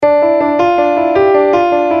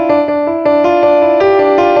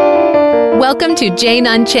Welcome to Jane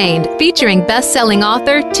Unchained, featuring best-selling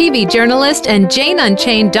author, TV journalist, and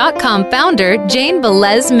JaneUnchained.com founder, Jane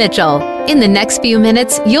Velez Mitchell. In the next few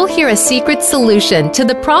minutes, you'll hear a secret solution to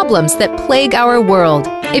the problems that plague our world.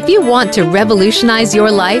 If you want to revolutionize your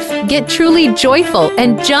life, get truly joyful,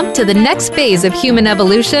 and jump to the next phase of human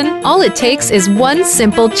evolution, all it takes is one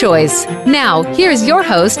simple choice. Now, here's your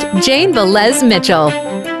host, Jane Velez Mitchell.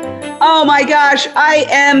 Oh my gosh, I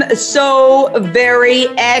am so very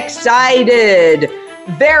excited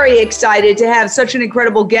to have such an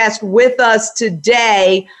incredible guest with us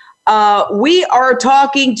today. We are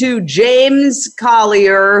talking to James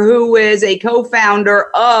Collier, who is a co-founder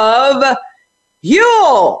of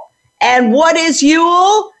Huel. And what is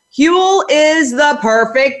Huel? Huel is the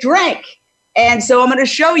perfect drink. And so I'm going to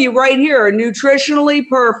show you right here, nutritionally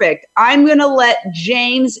perfect. I'm going to let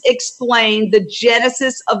James explain the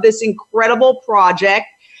genesis of this incredible project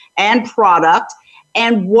and product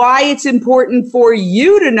and why it's important for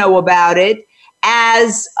you to know about it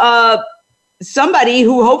as somebody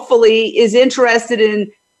who hopefully is interested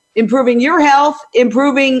in improving your health,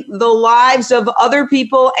 improving the lives of other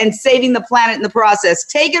people, and saving the planet in the process.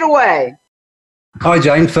 Take it away. Hi,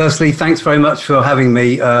 Jane. Firstly, thanks very much for having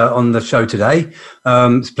me on the show today.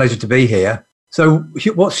 It's a pleasure to be here. So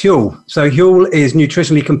what's Huel? So Huel is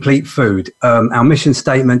nutritionally complete food. Our mission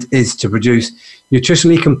statement is to produce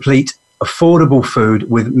nutritionally complete, affordable food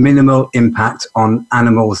with minimal impact on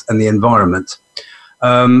animals and the environment.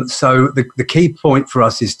 So the key point for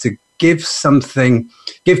us is to give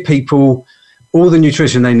people all the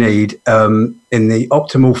nutrition they need in the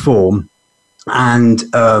optimal form, and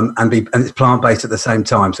it's plant-based at the same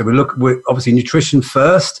time. So we're obviously nutrition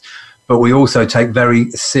first, but we also take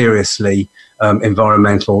very seriously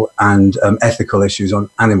environmental and ethical issues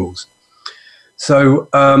on animals. So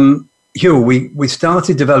Huel, we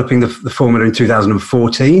started developing the formula in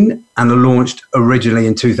 2014 and launched originally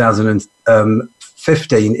in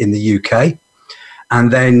 2015 in the UK.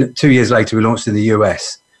 And then 2 years later, we launched in the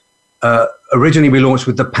US. Originally, we launched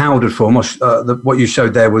with the powdered form. What you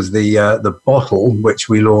showed there was the bottle, which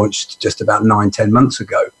we launched just about 9-10 months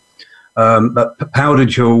ago. But powdered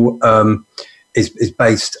Huel is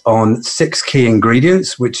based on 6 key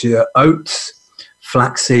ingredients, which are oats,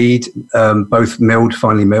 flaxseed, both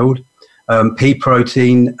finely milled, pea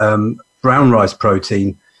protein, brown rice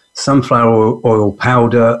protein, sunflower oil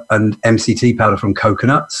powder, and MCT powder from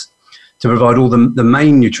coconuts, to provide all the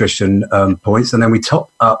main nutrition points. And then we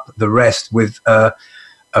top up the rest with a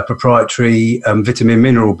proprietary vitamin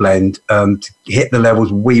mineral blend to hit the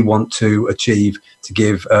levels we want to achieve to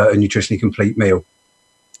give a nutritionally complete meal.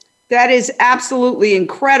 That is absolutely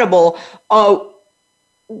incredible.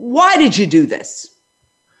 Why did you do this?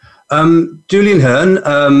 Julian Hearn,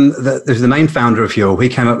 the main founder of Huel, he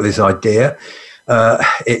came up with this idea.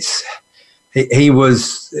 He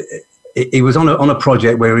was on a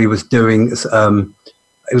project where he was doing,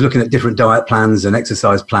 he was looking at different diet plans and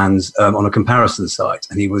exercise plans on a comparison site,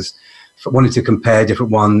 and he wanted to compare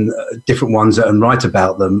different ones and write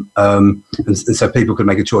about them, and so people could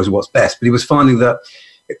make a choice of what's best. But he was finding that,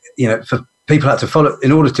 for people had to follow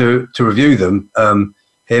in order to review them.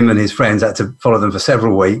 Him and his friends had to follow them for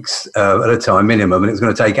several weeks at a time minimum, and it was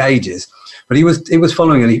going to take ages. But he was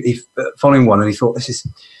following, and he following one, and he thought,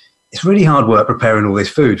 it's really hard work preparing all this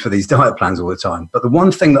food for these diet plans all the time. But the one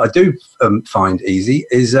thing that I do find easy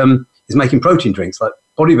is making protein drinks like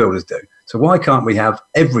bodybuilders do. So why can't we have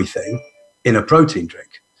everything in a protein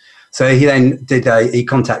drink? So he then he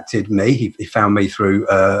contacted me. He found me through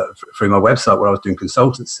my website where I was doing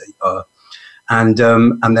consultancy. And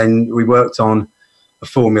then we worked on a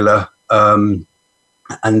formula. And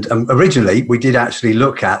originally we did actually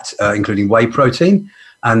look at including whey protein.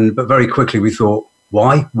 But very quickly we thought,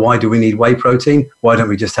 why? Why do we need whey protein? Why don't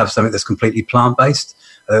we just have something that's completely plant-based?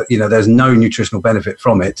 There's no nutritional benefit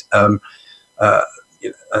from it. And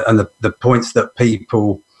the points that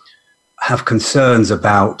people have concerns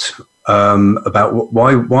about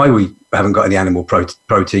why we haven't got any animal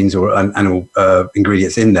proteins or animal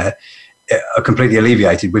ingredients in there are completely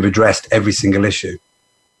alleviated. We've addressed every single issue.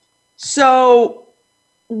 So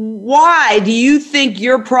why do you think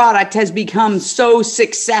your product has become so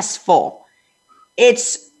successful?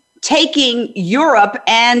 It's taking Europe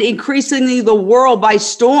and increasingly the world by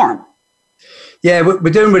storm. Yeah,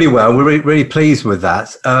 we're doing really well. We're really pleased with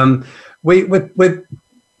that.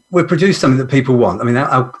 We've produced something that people want. I mean,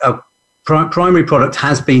 our primary product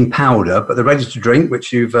has been powder, but the ready to drink,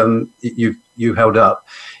 which you held up,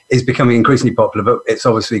 is becoming increasingly popular. But it's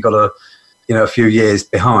obviously got a few years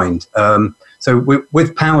behind. So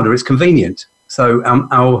with powder, it's convenient. So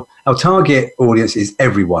our our target audience is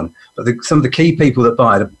everyone, but some of the key people that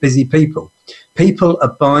buy it are busy people. People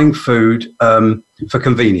are buying food for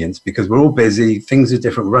convenience because we're all busy, things are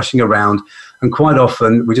different, rushing around, and quite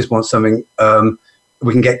often we just want something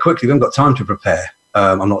we can get quickly. We haven't got time to prepare.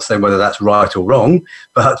 I'm not saying whether that's right or wrong,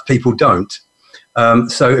 but people don't.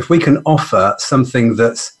 So if we can offer something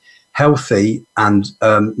that's healthy and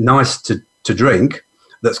nice to drink,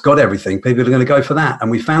 that's got everything, people are going to go for that.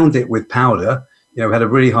 And we found it with powder. We had a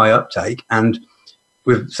really high uptake, and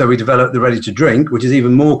so we developed the ready to drink, which is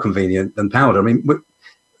even more convenient than powder. I mean,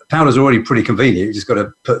 powder's already pretty convenient. You just got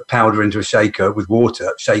to put powder into a shaker with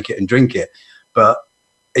water, shake it, and drink it. But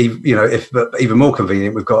even more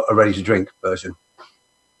convenient, we've got a ready to drink version.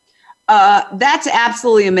 That's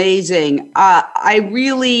absolutely amazing. I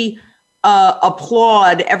really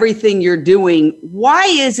applaud everything you're doing. Why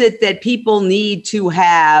is it that people need to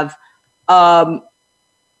have a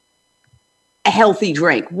healthy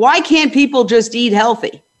drink? Why can't people just eat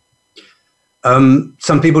healthy?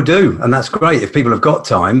 Some people do, and that's great. If people have got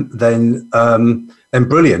time, then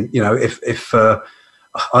brilliant. If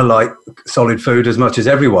I like solid food as much as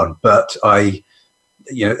everyone, but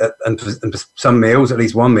and for some meals, at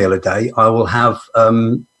least one meal a day, I will have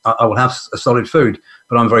a solid food.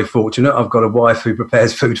 But I'm very fortunate. I've got a wife who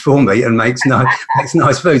prepares food for me and makes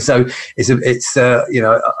nice food. So it's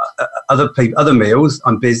other meals.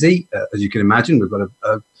 I'm busy, as you can imagine. We've got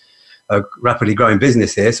a rapidly growing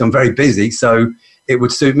business here, so I'm very busy. So it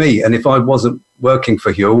would suit me. And if I wasn't working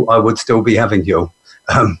for Huel, I would still be having Huel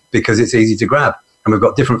because it's easy to grab. And we've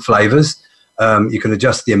got different flavors. You can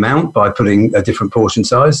adjust the amount by putting a different portion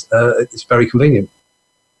size. It's very convenient.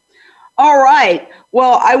 All right.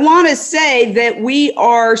 Well, I want to say that we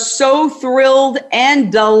are so thrilled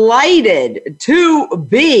and delighted to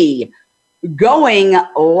be going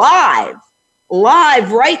live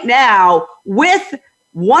right now with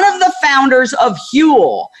one of the founders of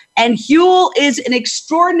Huel. And Huel is an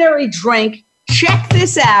extraordinary drink. Check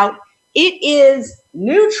this out. It is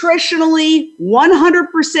nutritionally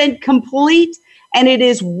 100% complete, and it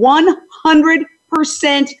is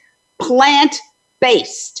 100%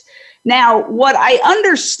 plant-based. Now, what I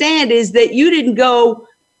understand is that you didn't go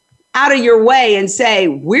out of your way and say,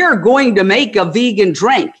 we're going to make a vegan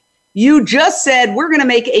drink. You just said, we're going to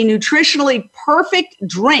make a nutritionally perfect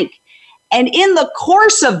drink. And in the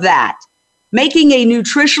course of that, making a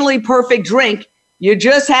nutritionally perfect drink, you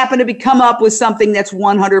just happen to come up with something that's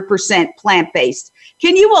 100% plant-based.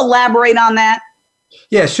 Can you elaborate on that?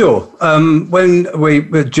 Yeah, sure. When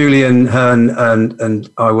Julian Hearn and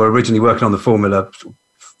I were originally working on the formula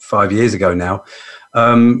 5 years ago now,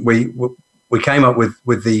 we came up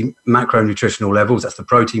with the macronutritional levels. That's the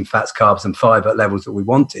protein, fats, carbs, and fiber levels that we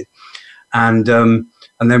wanted. And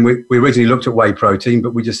then we originally looked at whey protein,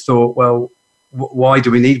 but we just thought, well, why do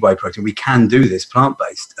we need whey protein? We can do this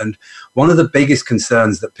plant-based. And one of the biggest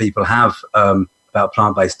concerns that people have about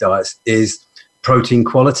plant-based diets is protein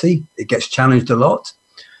quality. It gets challenged a lot.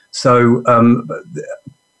 So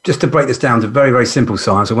just to break this down to very, very simple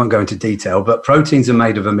science, I won't go into detail, but proteins are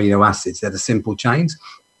made of amino acids. They're the simple chains.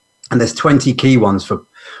 And there's 20 key ones for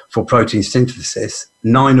protein synthesis,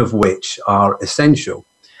 9 of which are essential.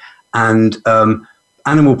 And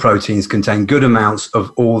animal proteins contain good amounts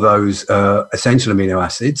of all those essential amino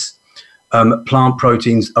acids. Plant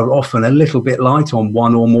proteins are often a little bit light on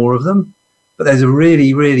one or more of them, but there's a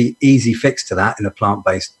really, really easy fix to that in a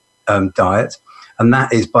plant-based diet. And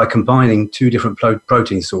that is by combining 2 different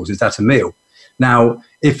protein sources. That's a meal. Now,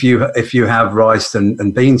 if you have rice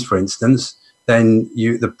and beans, for instance, then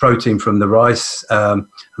the protein from the rice and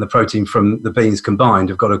the protein from the beans combined,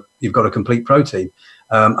 you've got a complete protein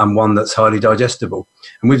and one that's highly digestible.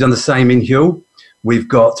 And we've done the same in Huel. We've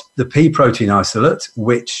got the pea protein isolate,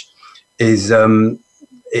 which is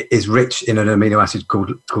rich in an amino acid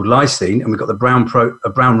called lysine, and we've got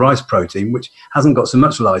the brown rice protein, which hasn't got so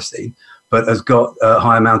much lysine, but has got a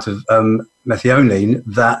high amount of methionine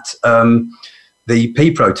that the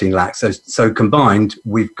pea protein lacks. So combined,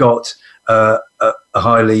 we've got a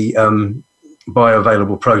highly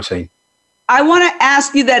bioavailable protein. I want to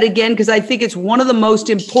ask you that again because I think it's one of the most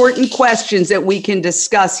important questions that we can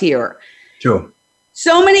discuss here. Sure.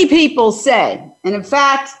 So many people say, and in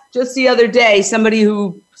fact, just the other day, somebody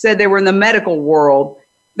who said they were in the medical world,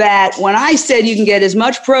 that when I said you can get as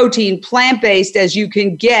much protein plant-based as you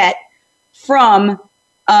can get from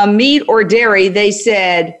meat or dairy, they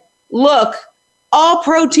said, look, all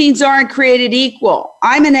proteins aren't created equal.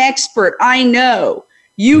 I'm an expert. I know.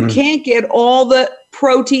 You can't get all the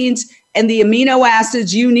proteins and the amino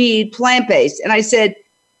acids you need plant-based. And I said,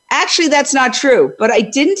 actually, that's not true. But I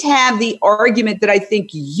didn't have the argument that I think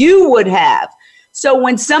you would have. So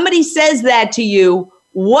when somebody says that to you,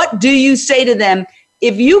 what do you say to them?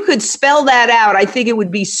 If you could spell that out, I think it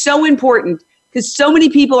would be so important because so many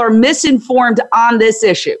people are misinformed on this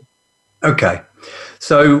issue. Okay.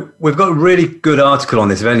 So we've got a really good article on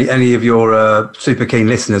this. If any of your super keen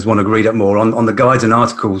listeners want to read up more on the guides and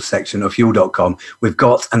articles section of Huel.com, we've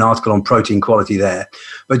got an article on protein quality there.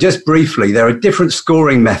 But just briefly, there are different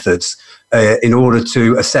scoring methods in order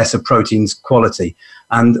to assess a protein's quality.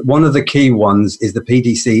 And one of the key ones is the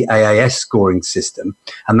PDCAAS scoring system.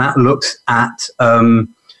 And that looks at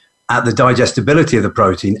the digestibility of the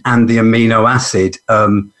protein and the amino acid,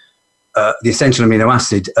 the essential amino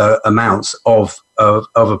acid amounts of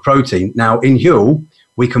a protein. Now, in Huel,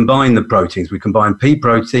 we combine the proteins. We combine pea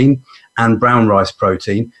protein and brown rice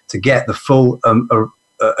protein to get the full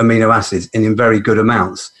amino acids in very good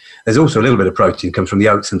amounts. There's also a little bit of protein comes from the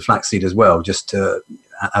oats and flaxseed as well, just to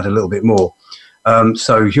add a little bit more.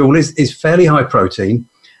 So Huel is fairly high protein,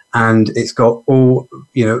 and it's got all,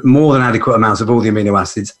 more than adequate amounts of all the amino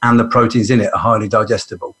acids, and the proteins in it are highly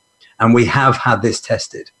digestible. And we have had this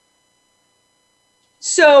tested.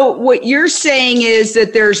 So what you're saying is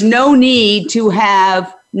that there's no need to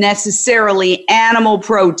have necessarily animal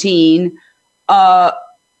protein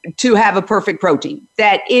to have a perfect protein.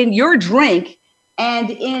 That in your drink and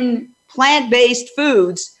in plant-based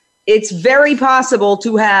foods, it's very possible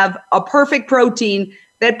to have a perfect protein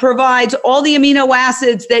that provides all the amino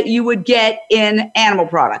acids that you would get in animal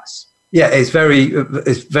products. Yeah, it's very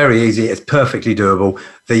easy. It's perfectly doable.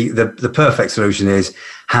 The perfect solution is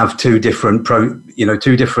have two different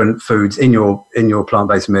foods in your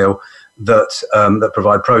plant-based meal that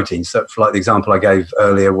provide protein. So, for like the example I gave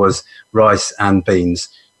earlier was rice and beans.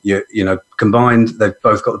 Combined, they've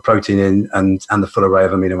both got the protein in and the full array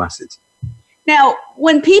of amino acids. Now,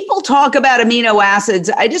 when people talk about amino acids,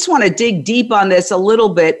 I just want to dig deep on this a little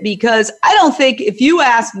bit, because I don't think if you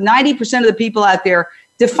ask 90% of the people out there,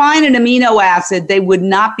 define an amino acid, they would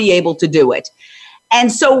not be able to do it.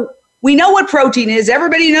 And so we know what protein is.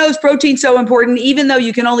 Everybody knows protein's so important, even though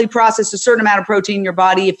you can only process a certain amount of protein in your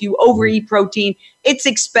body. If you overeat protein, it's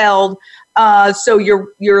expelled. So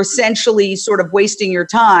you're essentially sort of wasting your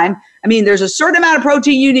time. I mean, there's a certain amount of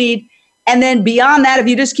protein you need. And then beyond that, if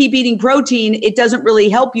you just keep eating protein, it doesn't really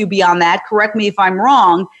help you beyond that. Correct me if I'm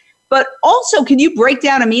wrong. But also, can you break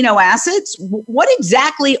down amino acids? What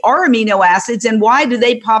exactly are amino acids, and why do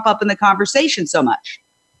they pop up in the conversation so much?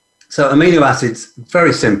 So amino acids,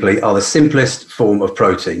 very simply, are the simplest form of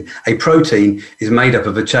protein. A protein is made up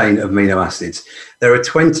of a chain of amino acids. There are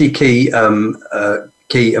 20 key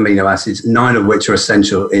amino acids, 9 of which are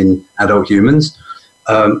essential in adult humans.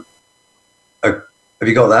 Have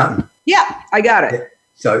you got that? Yeah, I got it.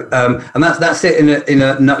 So, and that's it in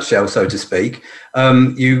a nutshell, so to speak.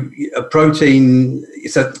 A protein,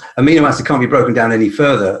 so amino acid can't be broken down any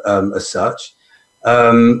further as such.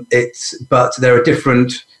 But there are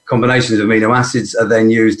different combinations of amino acids are then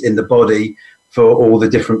used in the body for all the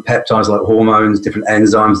different peptides like hormones, different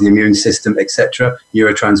enzymes, the immune system, etc.,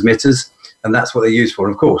 neurotransmitters, and that's what they're used for.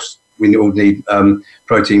 And of course, we all need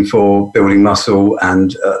protein for building muscle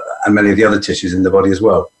and many of the other tissues in the body as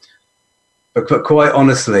well. But quite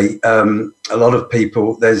honestly, a lot of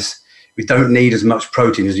people, we don't need as much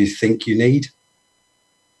protein as you think you need.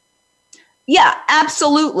 Yeah,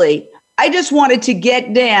 absolutely. I just wanted to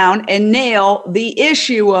get down and nail the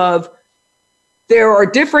issue of there are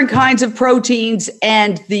different kinds of proteins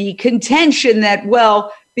and the contention that,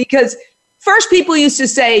 well, because first people used to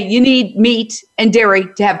say you need meat and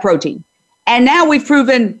dairy to have protein. And now we've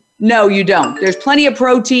proven, no, you don't. There's plenty of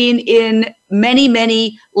protein in many,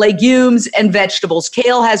 many legumes and vegetables.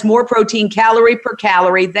 Kale has more protein calorie per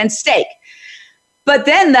calorie than steak. But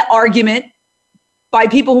then the argument by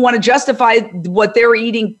people who want to justify what their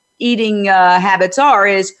eating habits are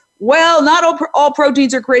is, well, not all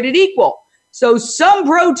proteins are created equal. So some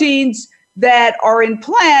proteins that are in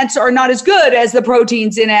plants are not as good as the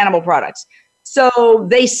proteins in animal products. So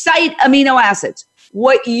they cite amino acids.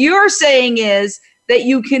 What you're saying is that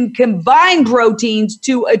you can combine proteins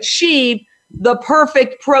to achieve the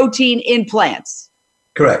perfect protein in plants.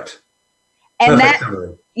 Correct. And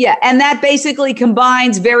that basically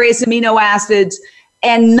combines various amino acids,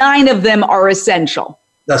 and 9 of them are essential.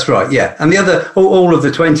 That's right, yeah. And the other, all of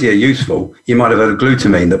the 20 are useful. You might have heard of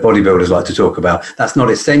glutamine that bodybuilders like to talk about. That's not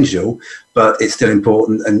essential, but it's still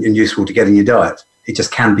important and useful to get in your diet. It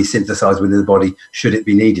just can be synthesized within the body should it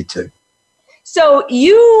be needed to. So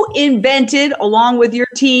you invented, along with your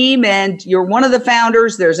team, and you're one of the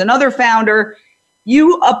founders, there's another founder,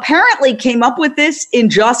 you apparently came up with this in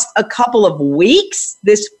just a couple of weeks,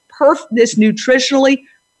 this nutritionally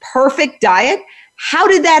perfect diet. How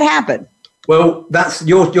did that happen? Well, that's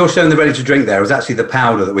you're showing the ready to drink there. It was actually the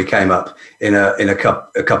powder that we came up in a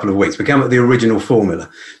couple of weeks. We came up with the original formula.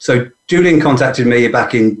 So Julian contacted me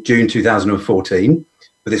back in June 2014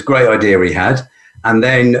 with this great idea he had. And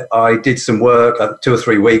then I did some work, 2 or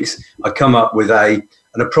 3 weeks. I come up with an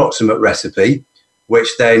approximate recipe, which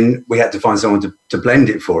then we had to find someone to blend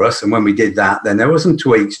it for us. And when we did that, then there were some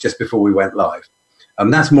tweaks just before we went live.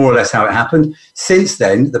 That's more or less how it happened. Since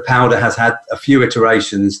then, the powder has had a few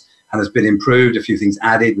iterations and has been improved, a few things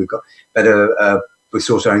added. We've got better, we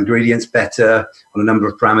source our ingredients better on a number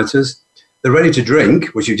of parameters. The ready to drink,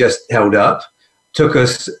 which you just held up, took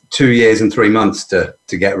us 2 years and 3 months to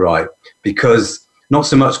get right, because not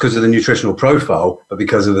so much because of the nutritional profile, but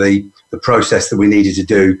because of the process that we needed to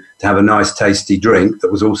do to have a nice, tasty drink that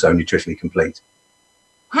was also nutritionally complete.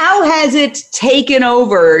 How has it taken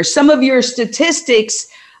over? Some of your statistics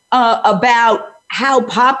about how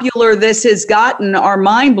popular this has gotten are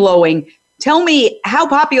mind-blowing. Tell me, how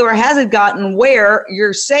popular has it gotten, where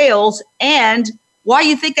your sales, and why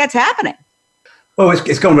you think that's happening? Well,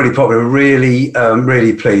 it's gone really popular. Really,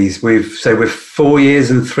 really pleased. We're 4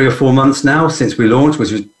 years and 3 or 4 months now since we launched,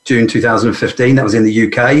 which was June 2015. That was in the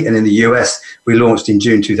UK, and in the US, we launched in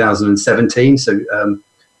June 2017, so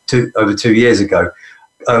over 2 years ago.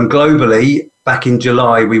 Globally, back in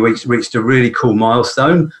July, we reached a really cool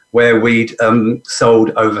milestone where we'd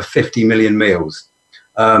sold over 50 million meals.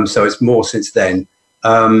 So it's more since then.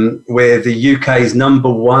 We're the UK's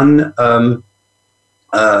number one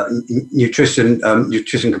nutrition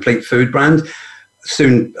complete food brand,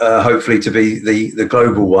 soon hopefully to be the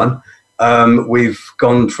global one. We've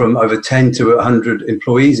gone from over 10 to 100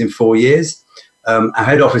 employees in 4 years. Our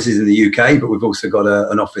head office is in the UK, but we've also got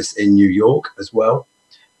an office in New York as well.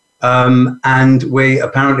 And we're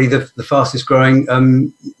apparently the fastest growing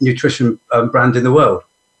nutrition brand in the world.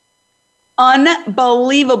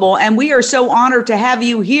 Unbelievable. And we are so honored to have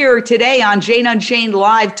you here today on Jane Unchained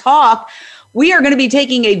Live Talk. We are going to be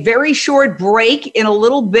taking a very short break in a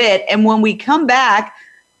little bit. And when we come back,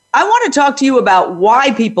 I want to talk to you about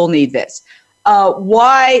why people need this.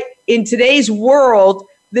 Why in today's world,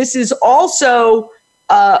 this is also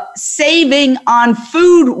saving on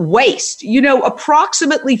food waste. You know,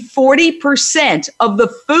 approximately 40% of the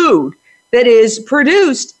food that is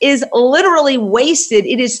produced is literally wasted.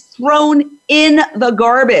 It is thrown in the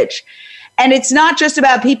garbage. And it's not just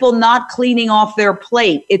about people not cleaning off their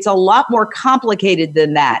plate. It's a lot more complicated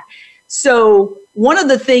than that. So one of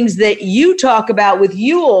the things that you talk about with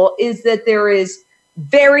Huel is that there is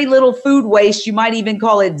very little food waste. You might even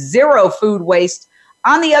call it zero food waste.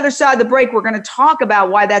 On the other side of the break, we're going to talk about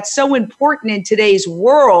why that's so important in today's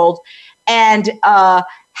world and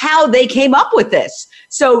how they came up with this.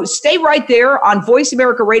 So stay right there on Voice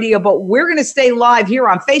America Radio, but we're going to stay live here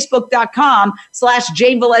on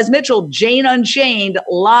Facebook.com/Jane Velez Mitchell, Jane Unchained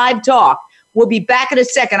Live Talk. We'll be back in a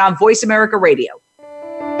second on Voice America Radio.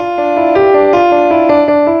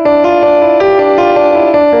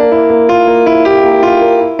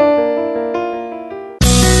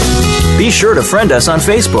 Be sure to friend us on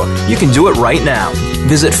Facebook. You can do it right now.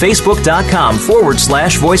 Visit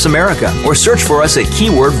Facebook.com/Voice America or search for us at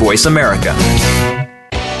keyword Voice America.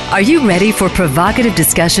 Are you ready for provocative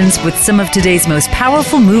discussions with some of today's most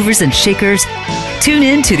powerful movers and shakers? Tune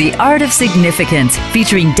in to The Art of Significance,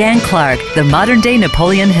 featuring Dan Clark, the modern-day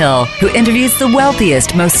Napoleon Hill, who interviews the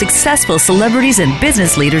wealthiest, most successful celebrities and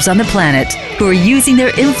business leaders on the planet who are using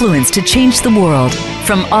their influence to change the world.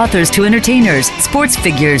 From authors to entertainers, sports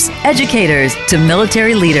figures, educators to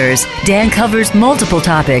military leaders, Dan covers multiple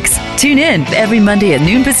topics. Tune in every Monday at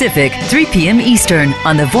noon Pacific, 3 p.m. Eastern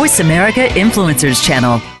on the Voice America Influencers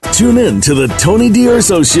channel. Tune in to the Tony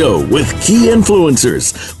D'Urso Show with key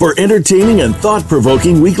influencers for entertaining and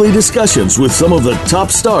thought-provoking weekly discussions with some of the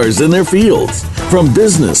top stars in their fields. From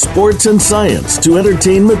business, sports, and science to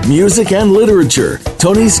entertainment, music, and literature,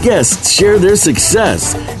 Tony's guests share their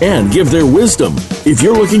success and give their wisdom. If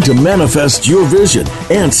you're looking to manifest your vision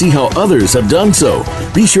and see how others have done so,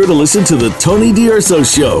 be sure to listen to the Tony D'Urso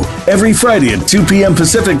Show every Friday at 2 p.m.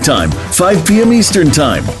 Pacific Time, 5 p.m. Eastern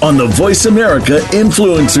Time on the Voice America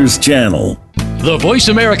Influencers channel. The Voice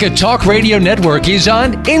America Talk Radio Network is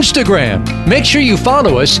on Instagram. Make sure you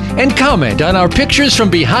follow us and comment on our pictures from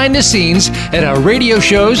behind the scenes at our radio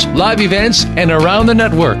shows, live events, and around the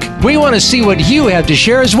network. We want to see what you have to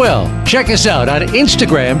share as well. Check us out on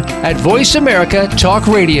Instagram at Voice America Talk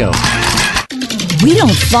Radio. We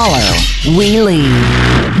don't follow, we lead.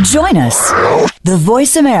 Join us, the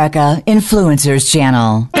Voice America Influencers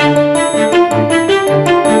channel.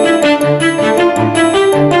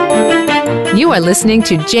 You are listening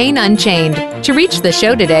to Jane Unchained. To reach the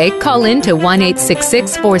show today, call in to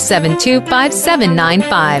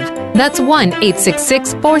 1-866-472-5795. That's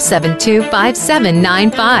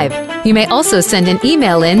 1-866-472-5795. You may also send an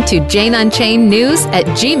email in to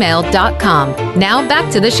janeunchainednews@gmail.com. Now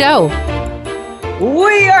back to the show.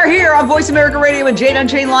 We are here on Voice America Radio and Jane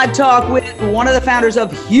Unchained Live Talk with one of the founders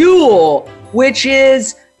of Huel, which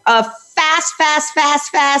is a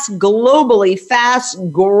globally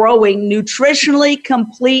fast-growing, nutritionally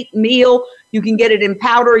complete meal. You can get it in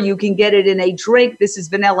powder. You can get it in a drink. This is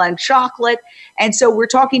vanilla and chocolate. And so we're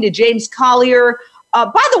talking to James Collier.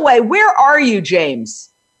 By the way, where are you, James?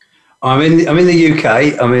 I'm in the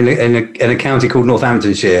UK. I'm in a county called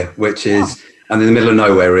Northamptonshire, which is I'm in the middle of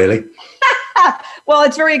nowhere, really. Well,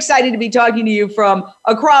 it's very exciting to be talking to you from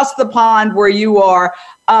across the pond where you are.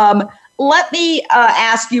 Let me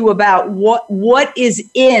ask you about what is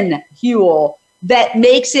in Huel that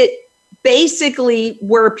makes it basically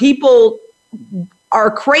where people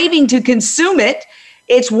are craving to consume it.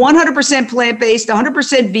 It's 100% plant-based,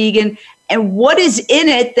 100% vegan. And what is in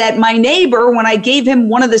it that my neighbor, when I gave him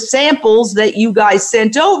one of the samples that you guys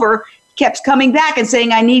sent over, kept coming back and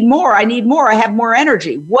saying, I need more, I have more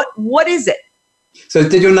energy. What is it? So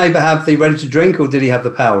did your neighbor have the ready to drink or did he have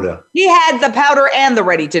the powder? He had the powder and the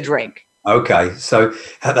ready to drink. Okay, so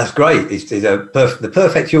that's great. It's the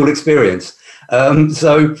perfect Huel experience.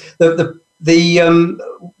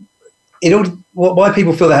 Why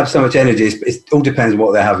people feel they have so much energy it all depends on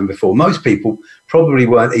what they're having before. Most people probably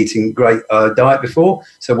weren't eating great diet before,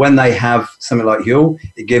 so when they have something like Huel,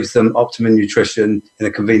 it gives them optimum nutrition in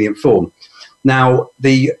a convenient form. Now,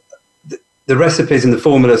 the recipes and the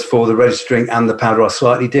formulas for the ready to drink and the powder are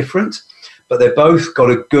slightly different, but they've both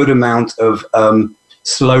got a good amount of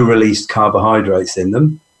slow-released carbohydrates in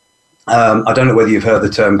them. I don't know whether you've heard the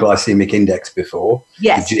term glycemic index before.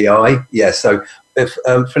 Yes. The GI. Yeah. So if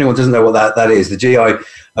anyone doesn't know what that is, the GI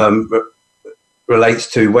relates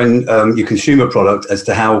to when you consume a product as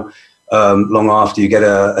to how long after you get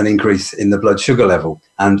an increase in the blood sugar level.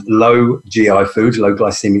 And low GI foods, low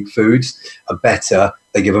glycemic foods are better.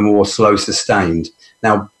 They give a more slow sustained.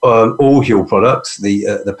 Now, all Huel products,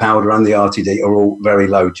 the powder and the RTD, are all very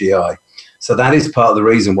low GI. So that is part of the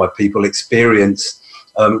reason why people experience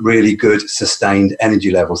really good sustained energy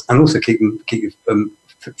levels and also keep you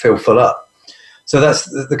feel full up. So that's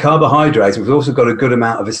the carbohydrates. We've also got a good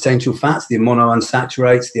amount of essential fats, the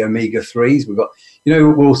monounsaturates, the omega-3s. We've got,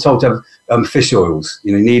 we're all told to have fish oils.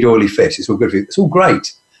 You need oily fish. It's all good for you. It's all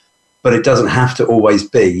great, but it doesn't have to always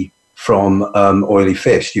be from oily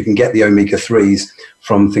fish. You can get the omega-3s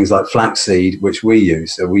from things like flaxseed, which we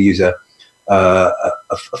use. So we use a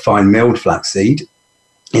fine milled flaxseed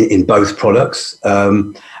in both products.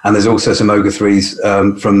 And there's also some omega-3s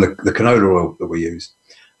from the canola oil that we use.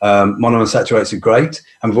 Monounsaturates are great.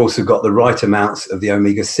 And we've also got the right amounts of the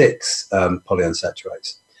omega-6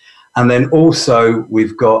 polyunsaturates. And then also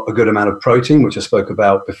we've got a good amount of protein, which I spoke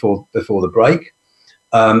about before the break,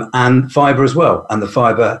 and fibre as well. And the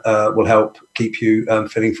fibre will help keep you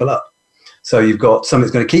feeling full up. So you've got something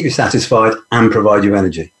that's going to keep you satisfied and provide you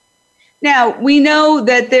energy. Now, we know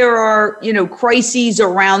that there are, crises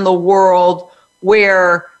around the world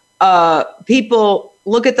where people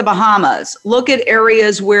look at the Bahamas, look at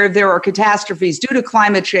areas where there are catastrophes due to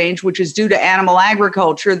climate change, which is due to animal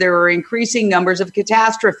agriculture. There are increasing numbers of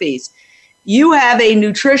catastrophes. You have a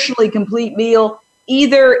nutritionally complete meal,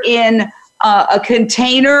 either in a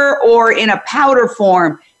container or in a powder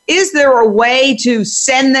form. Is there a way to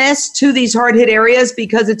send this to these hard-hit areas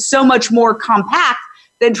because it's so much more compact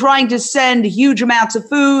than trying to send huge amounts of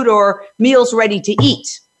food or meals ready to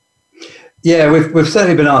eat? Yeah, we've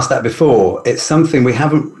certainly been asked that before. It's something we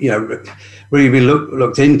haven't, really been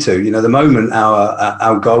looked into. The moment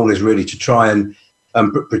our goal is really to try and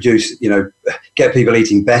produce, get people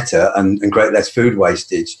eating better and create less food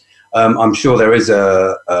wastage. I'm sure there is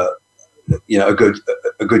a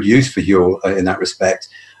good use for Huel in that respect.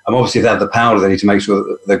 Obviously, if they have the powder, they need to make sure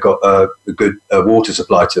that they've got a good water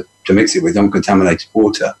supply to mix it with, uncontaminated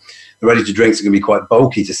water. The ready to drinks are going to be quite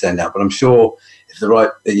bulky to send out, but I'm sure if the right,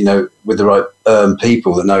 with the right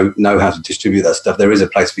people that know how to distribute that stuff, there is a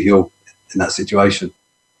place for Huel in that situation.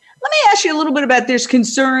 Let me ask you a little bit about there's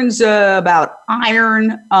concerns about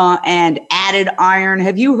iron and added iron.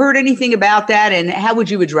 Have you heard anything about that, and how would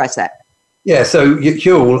you address that? Yeah, so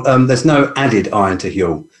Huel, there's no added iron to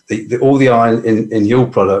Huel. All the iron in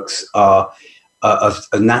Huel products are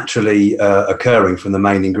naturally occurring from the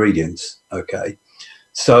main ingredients. Okay,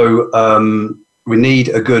 so we need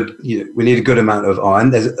a good amount of iron.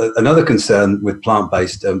 There's another concern with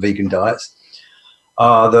plant-based vegan diets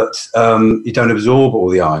are that you don't absorb all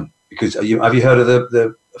the iron. because have you heard of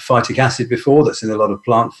the phytic acid before that's in a lot of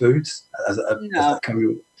plant foods? No.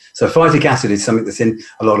 So phytic acid is something that's in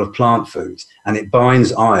a lot of plant foods, and it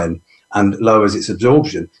binds iron and lowers its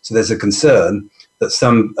absorption. So there's a concern that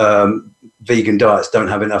some vegan diets don't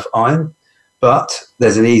have enough iron, but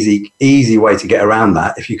there's an easy way to get around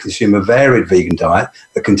that. If you consume a varied vegan diet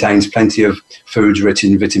that contains plenty of foods rich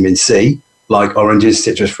in vitamin C, like oranges,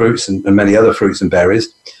 citrus fruits, and many other fruits and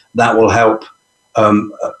berries, that will help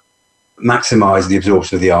maximize the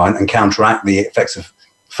absorption of the iron and counteract the effects of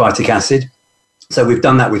phytic acid. So we've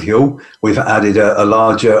done that with Huel. We've added a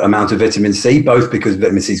larger amount of vitamin C, both because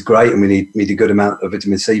vitamin C is great and we need a good amount of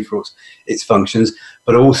vitamin C for its functions,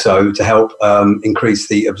 but also to help increase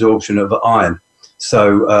the absorption of iron.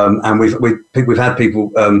 So, and we've had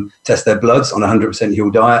people test their bloods on a 100%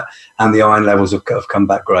 Huel diet, and the iron levels have come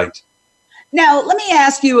back great. Now, let me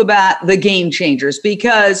ask you about the game changers,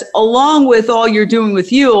 because along with all you're doing with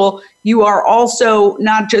Huel, you are also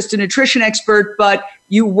not just a nutrition expert, but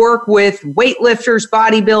you work with weightlifters,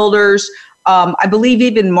 bodybuilders, I believe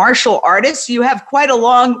even martial artists. You have quite a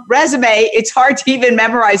long resume. It's hard to even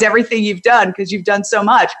memorize everything you've done because you've done so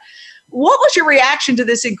much. What was your reaction to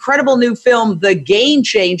this incredible new film, The Game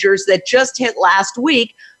Changers, that just hit last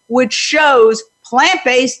week, which shows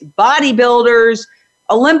plant-based bodybuilders,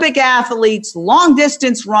 Olympic athletes,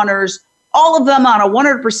 long-distance runners, all of them on a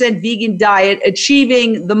 100% vegan diet,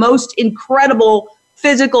 achieving the most incredible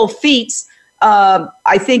physical feats?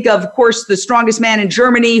 I think, of course, the strongest man in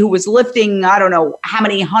Germany who was lifting, I don't know how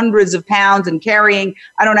many hundreds of pounds and carrying,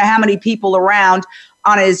 I don't know how many people around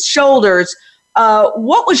on his shoulders.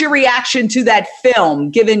 What was your reaction to that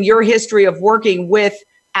film, given your history of working with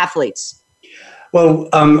athletes? Well,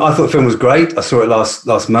 I thought the film was great. I saw it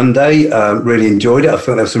last Monday. Really enjoyed it. I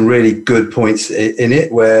thought there were some really good points in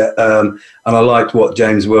it where, and I liked what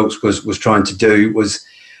James Wilkes was trying to do, was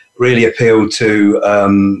really appeal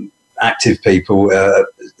to active people,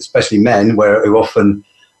 especially men, who often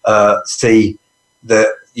see that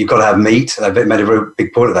you've got to have meat. They've made a very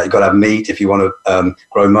big point of that. You've got to have meat if you want to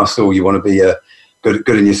grow muscle. You want to be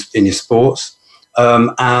good in your sports.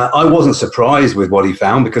 I wasn't surprised with what he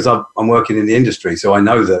found because I'm working in the industry, so I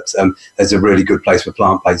know that there's a really good place for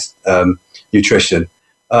plant-based nutrition.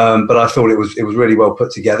 But I thought it was really well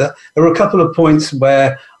put together. There were a couple of points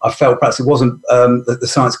where I felt perhaps it wasn't that the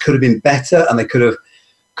science could have been better, and they could have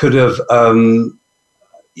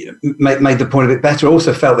made the point a bit better. I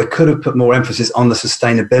also felt they could have put more emphasis on the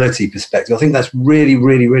sustainability perspective. I think that's really,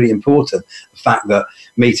 really, really important. The fact that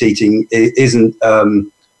meat eating isn't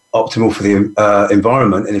optimal for the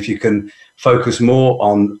environment, and if you can focus more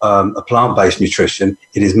on a plant-based nutrition,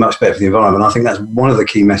 it is much better for the environment. I think that's one of the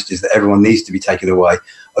key messages that everyone needs to be taken away,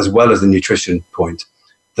 as well as the nutrition point.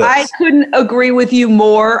 I couldn't agree with you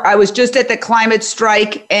more. I was just at the climate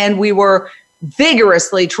strike, and we were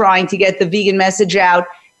vigorously trying to get the vegan message out,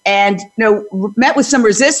 and met with some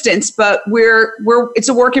resistance, but it's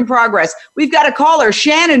a work in progress. We've got a caller,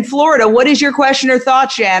 Shannon, Florida. What is your question or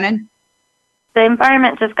thought, Shannon? The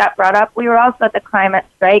environment just got brought up. We were also at the climate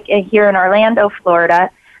strike here in Orlando, Florida,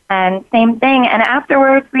 and same thing. And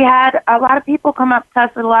afterwards, we had a lot of people come up to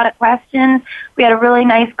us with a lot of questions. We had a really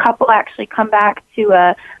nice couple actually come back to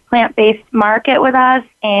a plant-based market with us,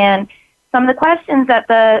 and some of the questions that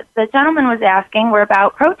the gentleman was asking were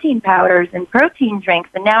about protein powders and protein drinks,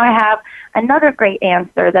 and now I have another great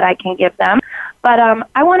answer that I can give them. But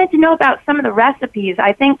I wanted to know about some of the recipes.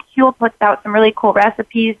 I think Huel puts out some really cool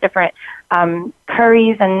recipes, different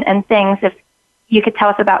curries and things, if you could tell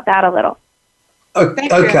us about that a little.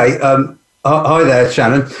 Okay. Hi there,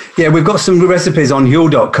 Shannon. Yeah, we've got some recipes on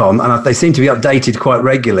Huel.com, and they seem to be updated quite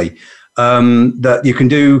regularly. That you can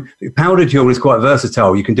do. Powdered Huel is quite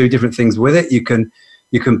versatile. You can do different things with it. You can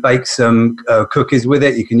bake some cookies with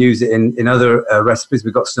it. You can use it in other recipes.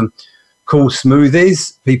 We've got some cool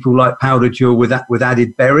smoothies. People like powdered Huel with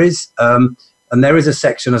added berries. And there is a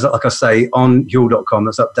section, like I say, on Huel.com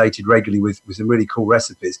that's updated regularly with some really cool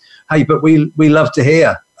recipes. Hey, but we love to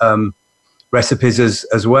hear recipes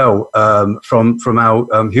as well from our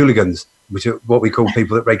hooligans, which are what we call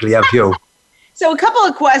people that regularly have Huel. So a couple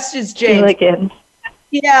of questions, James.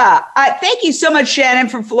 Yeah. Thank you so much, Shannon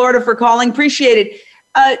from Florida, for calling. Appreciate it.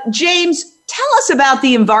 James, tell us about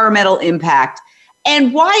the environmental impact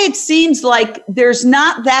and why it seems like there's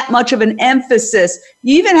not that much of an emphasis.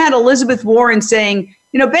 You even had Elizabeth Warren saying,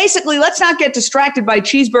 basically, let's not get distracted by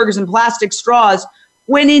cheeseburgers and plastic straws,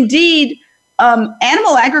 when indeed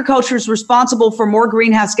animal agriculture is responsible for more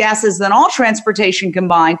greenhouse gases than all transportation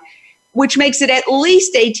combined, which makes it at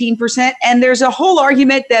least 18%. And there's a whole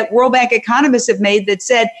argument that World Bank economists have made that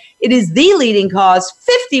said it is the leading cause,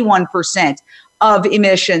 51%. of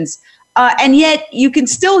emissions. And yet you can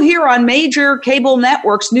still hear on major cable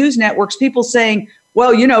networks, news networks, people saying,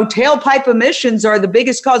 well, tailpipe emissions are the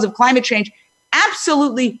biggest cause of climate change.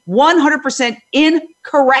 Absolutely 100%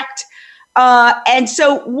 incorrect. And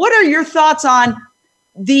so what are your thoughts on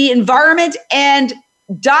the environment and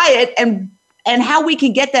diet and how we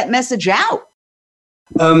can get that message out?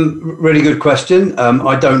 Really good question.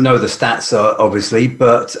 I don't know the stats, obviously,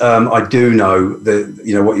 but I do know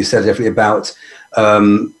that, what you said definitely about,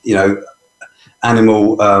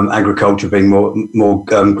 animal agriculture being more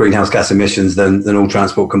greenhouse gas emissions than all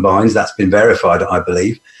transport combined. That's been verified, I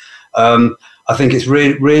believe. I think it's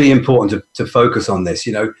really, really important to focus on this.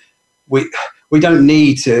 We don't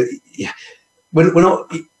need to. We're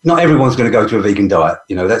not everyone's going to go to a vegan diet.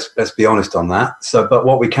 Let's be honest on that. So, but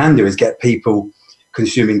what we can do is get people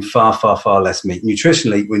consuming far, far, far less meat.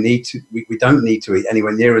 Nutritionally, we don't need to eat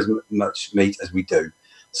anywhere near as much meat as we do.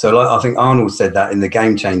 So, I think Arnold said that in the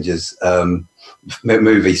Game Changers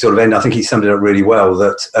movie, sort of end. I think he summed it up really well.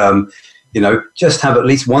 That just have at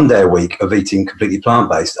least one day a week of eating completely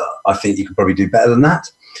plant-based. I think you could probably do better than that.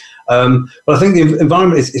 But I think the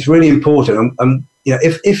environment is really important. And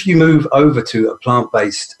if you move over to a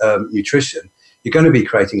plant-based nutrition, you're going to be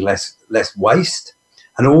creating less waste.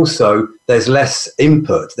 And also, there's less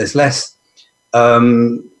input. There's less.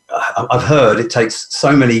 I've heard it takes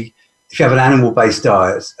so many. If you have an animal-based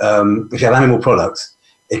diet, if you have animal products,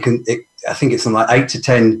 I think it's something like 8 to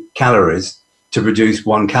 10 calories to produce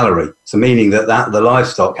 1 calorie. So meaning that the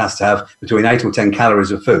livestock has to have between 8 or 10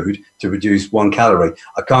 calories of food to produce 1 calorie.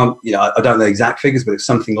 I can't. I don't know the exact figures, but it's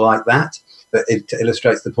something like that. But it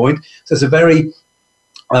illustrates the point. So it's a very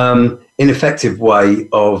ineffective way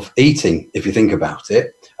of eating, if you think about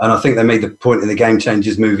it. And I think they made the point in the Game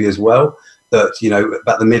Changers movie as well, that,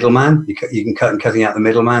 about the middleman, you can cutting out the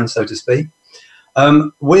middleman, so to speak.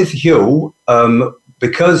 With Huel,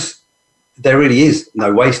 because there really is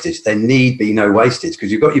no wastage, there need be no wastage,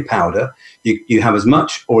 because you've got your powder, you have as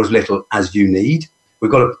much or as little as you need.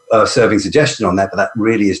 We've got a serving suggestion on that, but that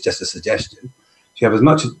really is just a suggestion. You have as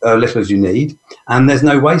much little as you need, and there's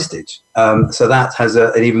no wastage. So that has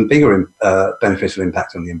an even bigger beneficial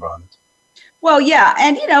impact on the environment. Well, yeah.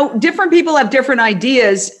 And, different people have different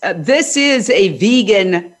ideas. This is a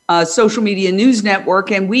vegan social media news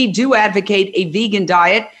network, and we do advocate a vegan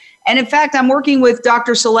diet. And in fact, I'm working with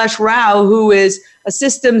Dr. Salesh Rao, who is a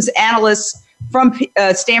systems analyst from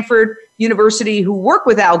Stanford University who worked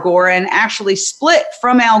with Al Gore and actually split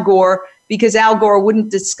from Al Gore because Al Gore wouldn't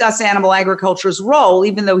discuss animal agriculture's role,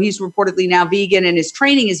 even though he's reportedly now vegan and his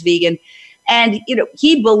training is vegan. And,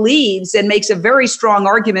 he believes and makes a very strong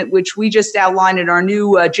argument, which we just outlined in our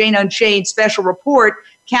new Jane Unchained special report,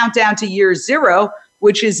 Countdown to Year Zero,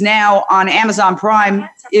 which is now on Amazon Prime.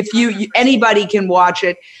 If anybody can watch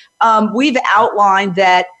it. We've outlined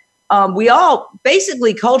that we all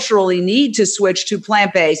basically culturally need to switch to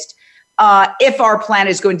plant-based if our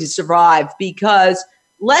planet is going to survive, because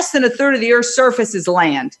less than a third of the Earth's surface is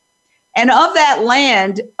land. And of that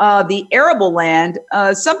land, the arable land,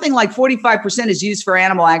 something like 45% is used for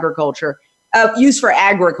animal agriculture, used for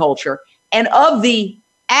agriculture. And of the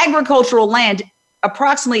agricultural land,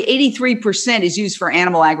 approximately 83% is used for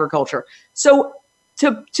animal agriculture. So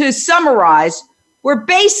to summarize, we're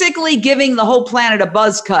basically giving the whole planet a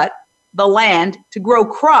buzz cut, the land, to grow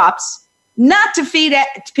crops, not to feed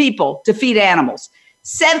people, to feed animals.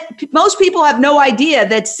 Most people have no idea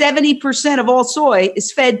that 70% of all soy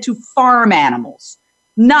is fed to farm animals,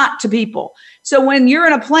 not to people. So when you're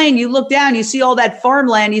in a plane, you look down, you see all that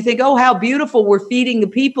farmland, you think, oh, how beautiful, we're feeding the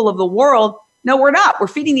people of the world. No, we're not. We're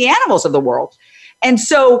feeding the animals of the world. And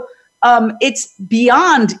so it's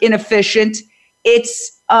beyond inefficient.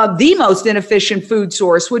 It's the most inefficient food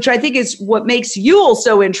source, which I think is what makes Huel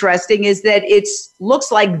so interesting, is that it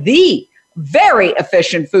looks like the very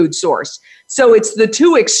efficient food source. So it's the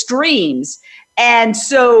two extremes. And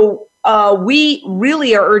so we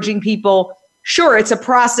really are urging people, sure, it's a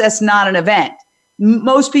process, not an event.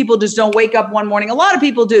 Most people just don't wake up one morning. A lot of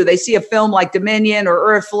people do. They see a film like Dominion or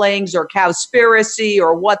Earthlings or Cowspiracy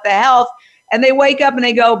or What the Health, and they wake up and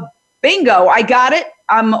they go, bingo, I got it.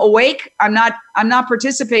 I'm awake. I'm not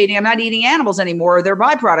participating. I'm not eating animals anymore or their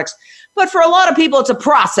byproducts. But for a lot of people, it's a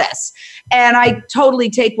process. And I totally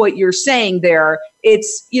take what you're saying there.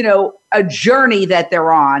 It's, a journey that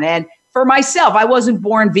they're on. And for myself, I wasn't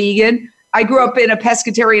born vegan. I grew up in a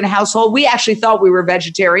pescatarian household. We actually thought we were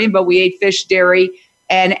vegetarian, but we ate fish, dairy,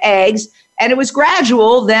 and eggs. And it was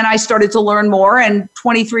gradual. Then I started to learn more. And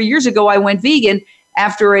 23 years ago, I went vegan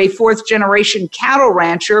after a fourth-generation cattle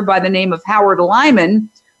rancher by the name of Howard Lyman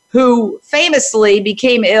who famously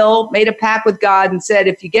became ill, made a pact with God and said,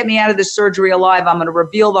 if you get me out of this surgery alive, I'm going to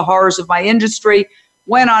reveal the horrors of my industry.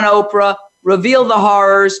 Went on Oprah, revealed the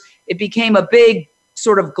horrors. It became a big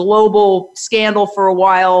sort of global scandal for a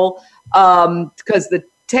while because the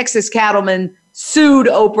Texas cattlemen sued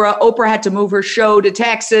Oprah. Oprah had to move her show to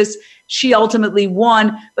Texas. She ultimately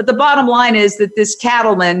won. But the bottom line is that this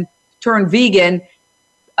cattleman turned vegan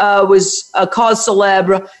was a cause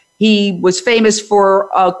célèbre. He was famous for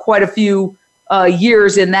quite a few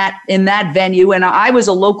years in that venue. And I was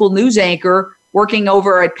a local news anchor working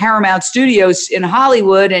over at Paramount Studios in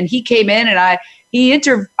Hollywood. And he came in and I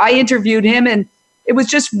interviewed him, and it was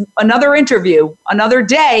just another interview, another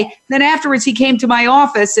day. Then afterwards, he came to my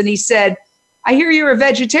office and he said, I hear you're a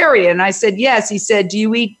vegetarian. And I said, yes. He said, do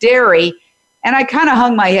you eat dairy? And I kind of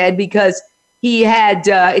hung my head because he had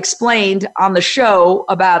explained on the show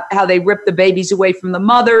about how they rip the babies away from the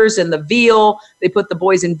mothers and the veal. They put the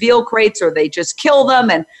boys in veal crates or they just kill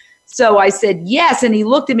them. And so I said, yes. And he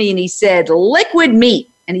looked at me and he said, liquid meat.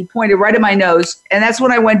 And he pointed right at my nose. And that's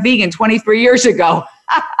when I went vegan 23 years ago.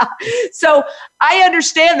 So I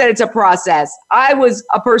understand that it's a process. I was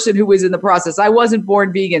a person who was in the process. I wasn't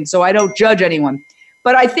born vegan, so I don't judge anyone.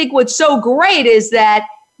 But I think what's so great is that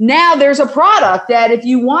now there's a product that if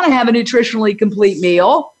you want to have a nutritionally complete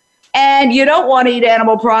meal and you don't want to eat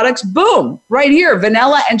animal products, boom, right here,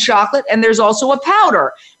 vanilla and chocolate. And there's also a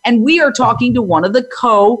powder. And we are talking to one of the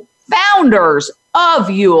co-founders of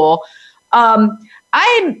Huel.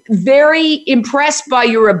 I'm very impressed by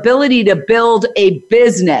your ability to build a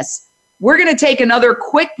business. We're going to take another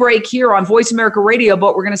quick break here on Voice America Radio,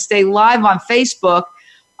 but we're going to stay live on Facebook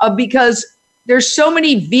because there's so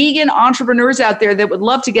many vegan entrepreneurs out there that would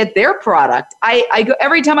love to get their product. I go,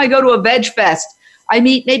 every time I go to a veg fest, I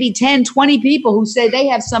meet maybe 10, 20 people who say they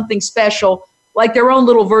have something special, like their own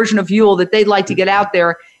little version of Huel that they'd like to get out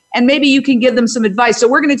there. And maybe you can give them some advice. So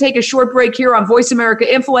we're going to take a short break here on Voice America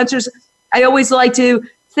Influencers. I always like to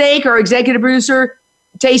thank our executive producer,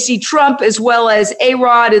 Tacey Trump, as well as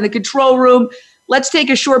A-Rod in the control room. Let's take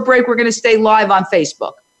a short break. We're going to stay live on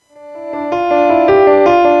Facebook.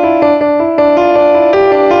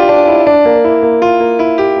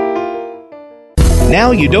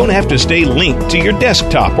 Now you don't have to stay linked to your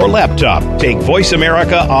desktop or laptop. Take Voice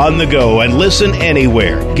America on the go and listen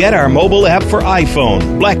anywhere. Get our mobile app for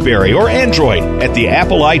iPhone, BlackBerry, or Android at the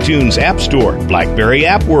Apple iTunes App Store, BlackBerry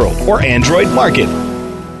App World, or Android Market.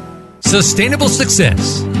 Sustainable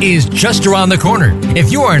success is just around the corner.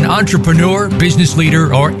 If you are an entrepreneur, business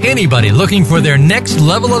leader, or anybody looking for their next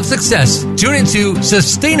level of success, tune into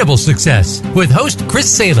Sustainable Success with host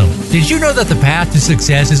Chris Salem. Did you know that the path to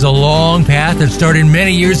success is a long path that started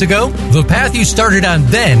many years ago? The path you started on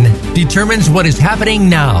then determines what is happening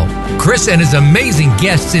now. Chris and his amazing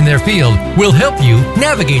guests in their field will help you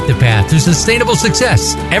navigate the path to sustainable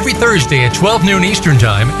success every Thursday at 12 noon Eastern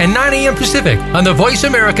Time and 9 a.m. Pacific on the Voice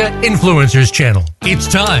America Influencers channel. It's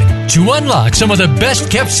time to unlock some of the best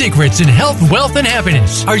kept secrets in health, wealth, and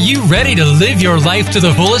happiness. Are you ready to live your life to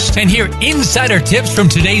the fullest and hear insider tips from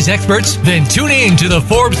today's experts? Then tune in to the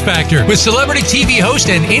Forbes Factor with celebrity TV host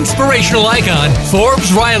and inspirational icon,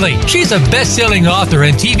 Forbes Riley. She's a best-selling author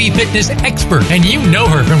and TV fitness expert, and you know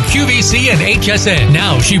her from QVC and HSN.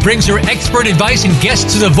 Now she brings her expert advice and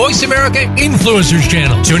guests to the Voice America Influencers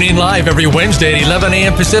channel. Tune in live every Wednesday at 11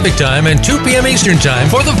 a.m. Pacific Time and 2 p.m. Eastern Time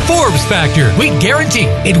for the Forbes Factor. We guarantee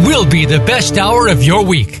it will be the best hour of your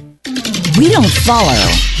week. We don't follow,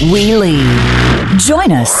 we lead.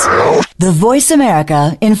 Join us, the Voice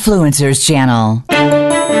America Influencers channel.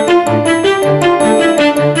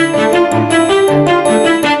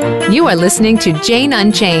 You are listening to Jane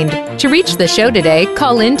Unchained. To reach the show today,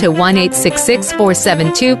 call in to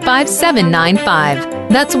 1-866-472-5795.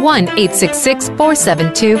 That's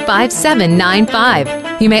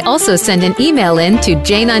 1-866-472-5795. You may also send an email in to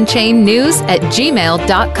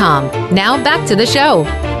janeunchainednews@gmail.com. Now back to the show.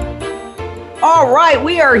 All right,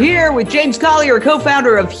 we are here with James Collier,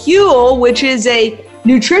 co-founder of Huel, which is a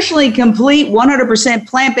nutritionally complete 100%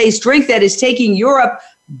 plant-based drink that is taking Europe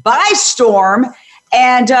by storm.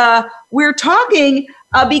 And we're talking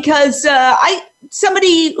because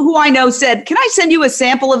somebody who I know said, can I send you a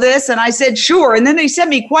sample of this? And I said, sure. And then they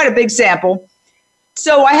sent me quite a big sample.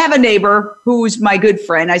 So I have a neighbor who's my good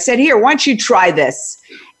friend. I said, here, why don't you try this?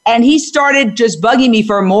 And he started just bugging me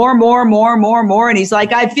for more. And he's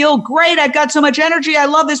like, I feel great. I've got so much energy. I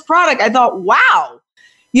love this product. I thought, wow,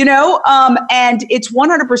 and it's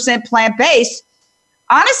 100% plant-based.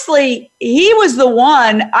 Honestly, he was the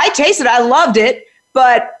one. I tasted it. I loved it.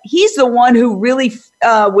 But he's the one who really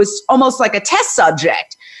was almost like a test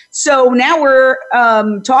subject. So now we're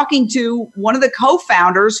talking to one of the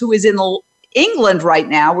co-founders who is in England right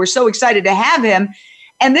now. We're so excited to have him.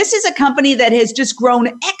 And this is a company that has just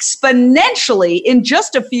grown exponentially in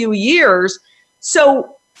just a few years.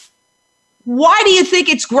 So why do you think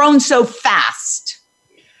it's grown so fast?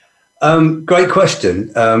 Great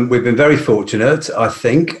question. We've been very fortunate, I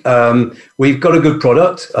think. We've got a good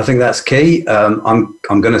product. I think that's key. I'm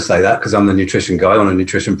going to say that because I'm the nutrition guy on a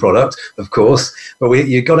nutrition product, of course. But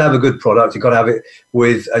you've got to have a good product. You've got to have it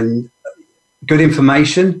with good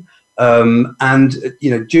information. And,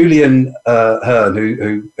 Julian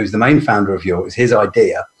Hearn, who's the main founder of Huel, is his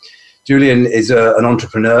idea. Julian is an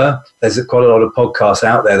entrepreneur. There's quite a lot of podcasts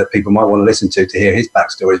out there that people might want to listen to hear his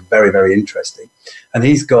backstory. It's very, very interesting. And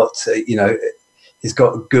he's got, he's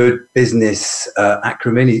got good business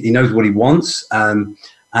acumen. He knows what he wants, and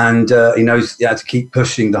he knows how to keep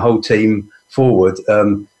pushing the whole team forward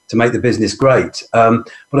to make the business great.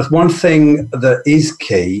 But one thing that is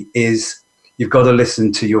key is you've got to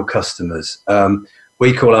listen to your customers.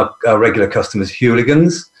 We call our regular customers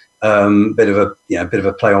hooligans. Bit of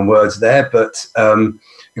a play on words there, but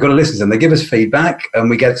you've got to listen to them. They give us feedback, and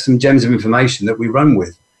we get some gems of information that we run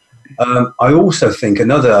with. I also think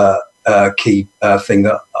another key thing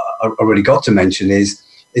that I already got to mention is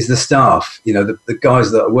the staff. The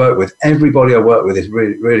guys that I work with. Everybody I work with is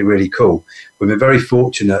really, really, really cool. We've been very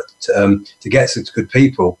fortunate to get such good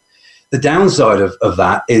people. The downside of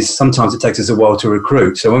that is sometimes it takes us a while to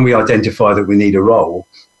recruit. So when we identify that we need a role,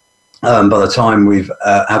 by the time we've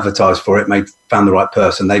advertised for it, found the right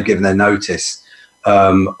person, they've given their notice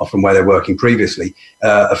from where they're working previously,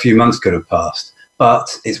 a few months could have passed.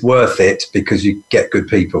 But it's worth it because you get good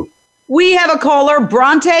people. We have a caller,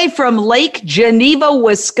 Bronte from Lake Geneva,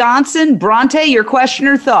 Wisconsin. Bronte, your question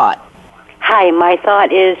or thought? Hi, my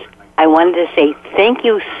thought is I wanted to say thank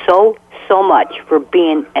you so much for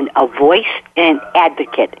being a voice and an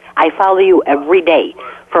advocate. I follow you every day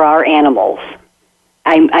for our animals.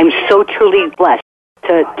 I'm so truly blessed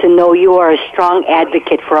to know you are a strong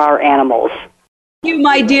advocate for our animals. Thank you,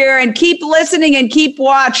 my dear, and keep listening and keep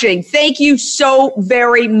watching. Thank you so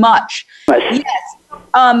very much. Yes.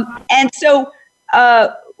 And so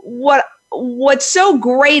what's so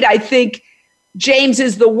great, I think, James,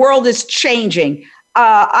 is the world is changing.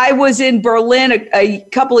 I was in Berlin a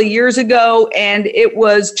couple of years ago, and it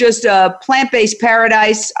was just a plant-based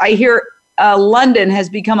paradise. I hear London has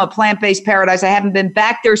become a plant-based paradise. I haven't been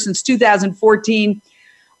back there since 2014.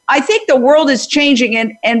 I think the world is changing,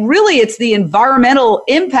 and really it's the environmental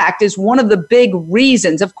impact is one of the big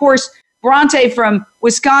reasons. Of course, Bronte from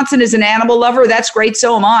Wisconsin is an animal lover. That's great.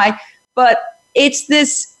 So am I. But it's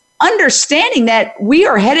this understanding that we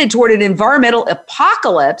are headed toward an environmental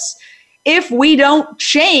apocalypse if we don't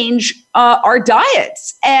change our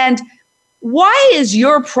diets. And why is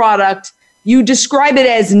your product, you describe it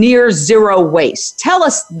as near zero waste? Tell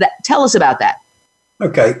us about that.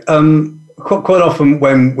 Okay. Quite often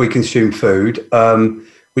when we consume food,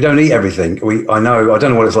 we don't eat everything. I don't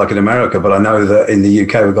know what it's like in America, but I know that in the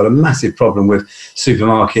UK we've got a massive problem with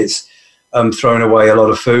supermarkets throwing away a lot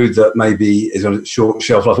of food that maybe is on a short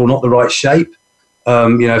shelf life or not the right shape.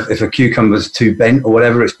 If a cucumber's too bent or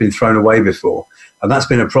whatever, it's been thrown away before, and that's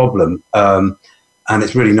been a problem. And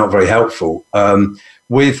it's really not very helpful.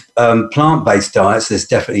 With plant-based diets, there's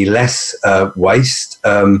definitely less waste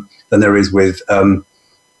than there is with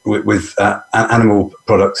animal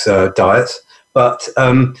products diets. But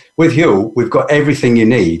with Huel, we've got everything you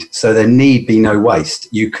need, so there need be no waste.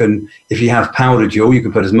 You can, if you have powdered Huel, you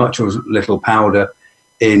can put as much or as little powder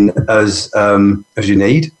in as you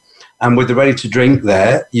need. And with the ready to drink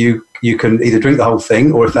there, you can either drink the whole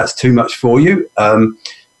thing, or if that's too much for you,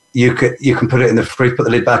 you can put it in the fridge, put the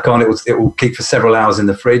lid back on. It will keep for several hours in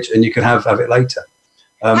the fridge, and you can have it later.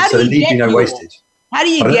 So there need be no wastage. How do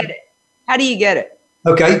you get it? How do you get it?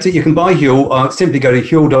 Okay, so you can buy Huel. Simply go to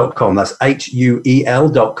Huel.com. That's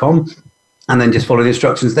HUEL.com, and then just follow the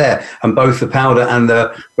instructions there. And both the powder and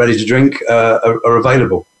the ready to drink are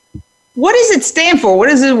available. What does it stand for? What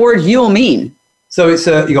does the word Huel mean? So it's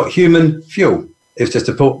you got human fuel. It's just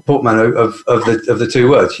a portmanteau of the two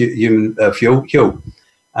words, human fuel, Huel.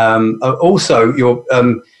 Also,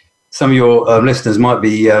 some of your listeners might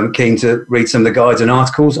be keen to read some of the guides and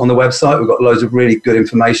articles on the website. We've got loads of really good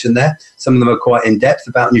information there. Some of them are quite in-depth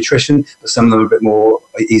about nutrition, but some of them are a bit more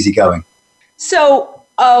easygoing. So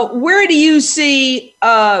where do you see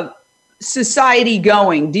society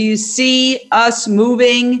going? Do you see us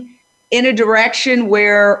moving in a direction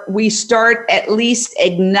where we start at least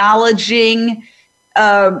acknowledging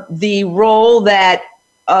the role that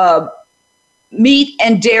meat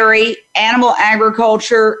and dairy, animal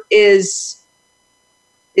agriculture is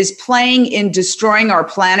is playing in destroying our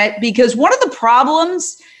planet? Because one of the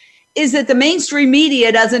problems is that the mainstream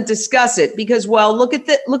media doesn't discuss it because, well, look at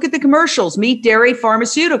the commercials, meat, dairy,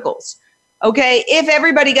 pharmaceuticals. Okay, if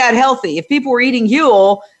everybody got healthy, if people were eating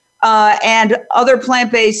Huel and other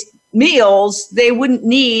plant-based meals, they wouldn't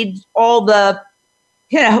need all the,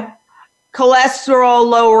 cholesterol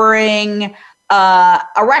lowering,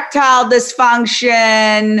 erectile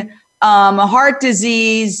dysfunction, heart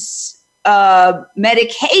disease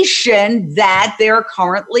medication that they're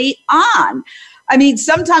currently on. I mean,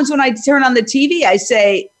 sometimes when I turn on the TV, I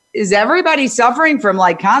say, is everybody suffering from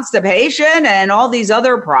like constipation and all these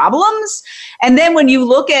other problems? And then when you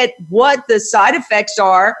look at what the side effects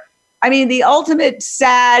are, I mean, the ultimate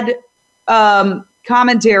sad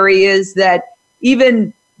commentary is that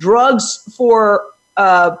even drugs for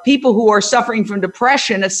people who are suffering from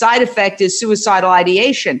depression, a side effect is suicidal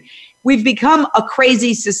ideation. We've become a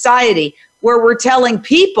crazy society where we're telling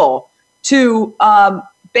people to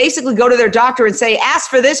basically go to their doctor and say, ask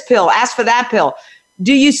for this pill, ask for that pill.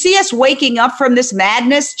 Do you see us waking up from this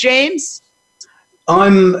madness, James?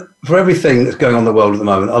 For everything that's going on in the world at the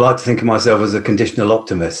moment, I like to think of myself as a conditional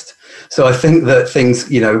optimist. So I think that things,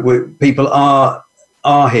 people are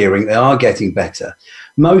hearing, they are getting better.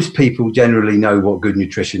 Most people generally know what good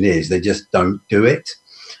nutrition is. They just don't do it.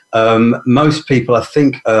 Most people, I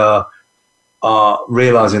think, are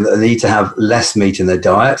realizing that they need to have less meat in their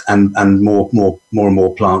diet and more and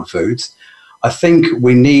more plant foods. I think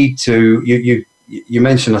we need to, you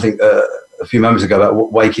mentioned, I think, a few moments ago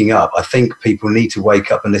about waking up. I think people need to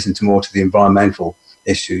wake up and listen more to the environmental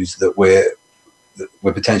issues that we're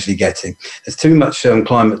potentially getting. There's too much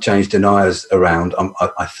climate change deniers around,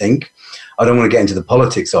 I think. I don't want to get into the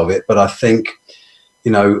politics of it, but I think,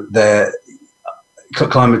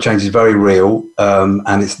 climate change is very real,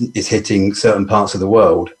 and it's hitting certain parts of the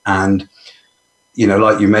world. And,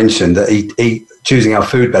 like you mentioned, that choosing our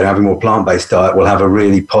food better, having more plant-based diet will have a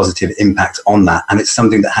really positive impact on that. And it's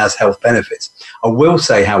something that has health benefits. I will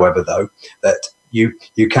say, however, though, that you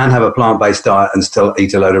can have a plant-based diet and still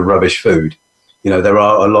eat a load of rubbish food. There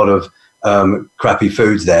are a lot of crappy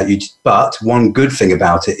foods there. But one good thing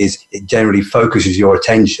about it is it generally focuses your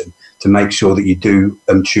attention to make sure that you do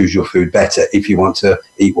choose your food better if you want to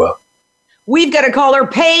eat well. We've got a caller,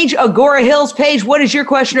 Paige, Agora Hills. Paige, what is your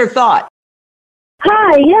question or thought?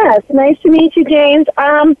 Hi, yes. Nice to meet you, James.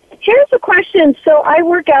 Here's a question. So I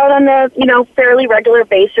work out on a, fairly regular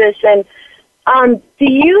basis, and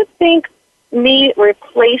do you think me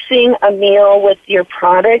replacing a meal with your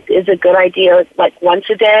product is a good idea, like once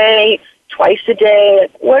a day, twice a day?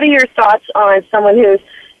 What are your thoughts on someone who's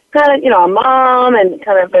kind of, a mom and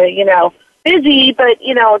kind of busy, but,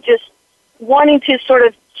 just wanting to sort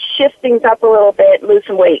of shift things up a little bit, lose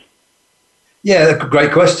some weight? Yeah, that's a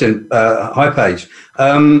great question. Hi, Paige.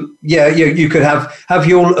 You could have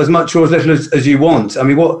Huel as much or as little as you want. I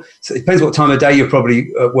mean, it depends what time of day you're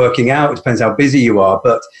probably working out. It depends how busy you are.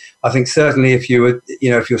 But I think certainly if you're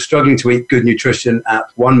struggling to eat good nutrition at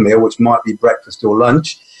one meal, which might be breakfast or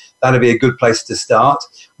lunch, that'd be a good place to start.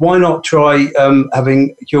 Why not try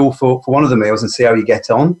having Huel for one of the meals and see how you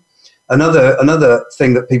get on? Another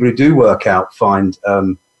thing that people who do work out find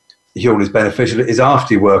Huel is beneficial is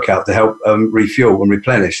after you work out to help refuel and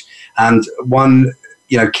replenish. And one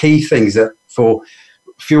key thing is that for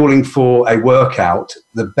fueling for a workout,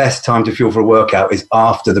 the best time to fuel for a workout is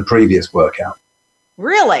after the previous workout.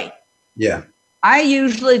 Really? Yeah. I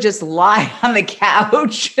usually just lie on the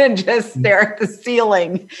couch and just stare at the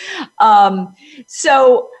ceiling. Let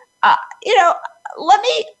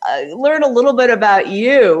me learn a little bit about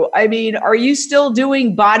you. I mean, are you still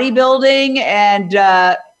doing bodybuilding? And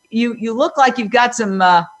you look like you've got some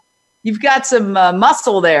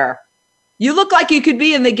muscle there. You look like you could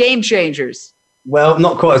be in the Game Changers. Well,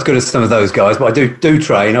 not quite as good as some of those guys, but I do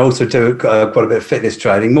train. I also do quite a bit of fitness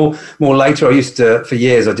training. More later, for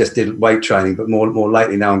years, I just did weight training, but more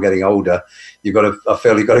lately now I'm getting older. I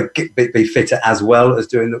feel you've got to be fitter as well as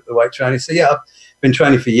doing the weight training. So yeah, I've been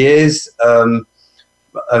training for years. And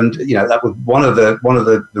that was one of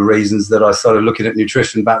the reasons that I started looking at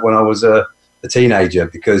nutrition back when I was a teenager,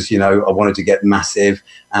 because, I wanted to get massive,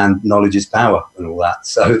 and knowledge is power and all that.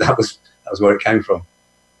 So that was where it came from.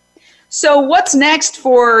 So what's next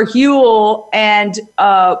for Huel? And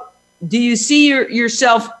do you see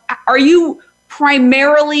yourself, are you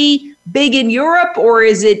primarily big in Europe, or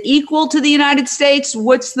is it equal to the United States?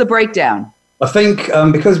 What's the breakdown? I think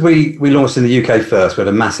because we launched in the UK first, we had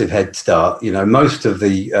a massive head start. Most of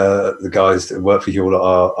the guys that work for Huel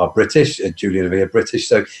are British. Julian and me are British,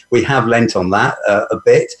 so we have lent on that a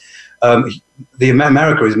bit.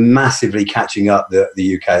 America is massively catching up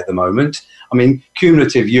the UK at the moment. I mean,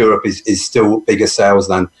 cumulative Europe is still bigger sales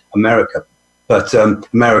than America, but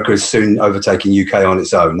America is soon overtaking UK on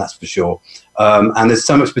its own, that's for sure. And there's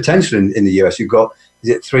so much potential in the US. You've got, is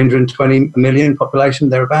it 320 million population,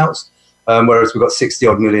 thereabouts? Whereas we've got 60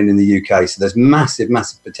 odd million in the UK. So there's massive,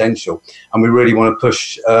 massive potential. And we really want to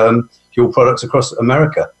push Huel products across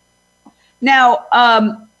America. Now,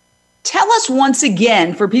 tell us once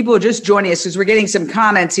again, for people who are just joining us, because we're getting some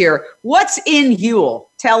comments here, what's in Huel?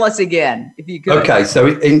 Tell us again, if you could. Okay, so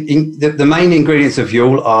in the main ingredients of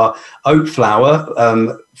Huel are oat flour,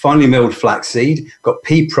 finely milled flaxseed, got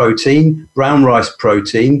pea protein, brown rice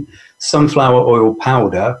protein, sunflower oil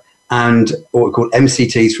powder, and what we call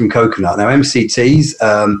MCTs from coconut. Now, MCTs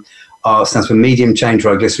stands for medium chain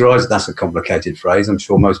triglycerides. That's a complicated phrase. I'm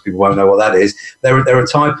sure most people won't know what that is. They're a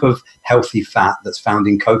type of healthy fat that's found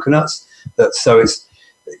in coconuts. There's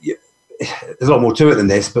a lot more to it than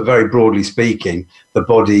this, but very broadly speaking, the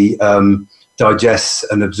body digests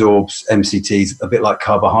and absorbs MCTs a bit like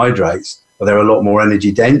carbohydrates, but they're a lot more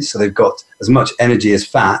energy dense. So they've got as much energy as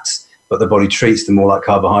fats, but the body treats them more like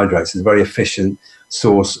carbohydrates. It's a very efficient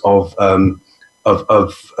source of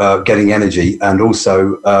getting energy, and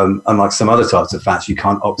also unlike some other types of fats, you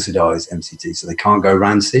can't oxidize MCT, so they can't go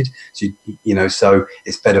rancid. So so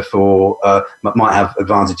it's better for might have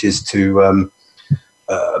advantages to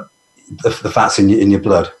the fats in your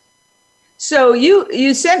blood. So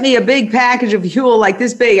you sent me a big package of Huel, like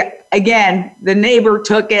this big. Again, the neighbor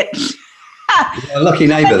took it. Lucky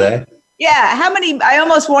neighbor there. Yeah, how many? I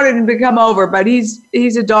almost wanted him to come over, but he's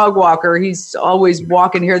a dog walker. He's always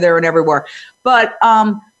walking here, there, and everywhere. But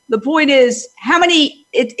the point is, how many?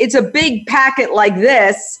 It's a big packet like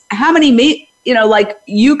this. How many meat? Like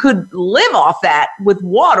you could live off that with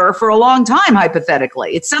water for a long time,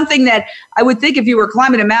 hypothetically. It's something that I would think if you were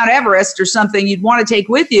climbing to Mount Everest or something, you'd want to take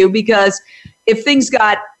with you, because if things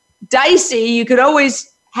got dicey, you could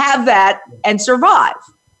always have that and survive.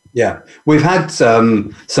 Yeah, we've had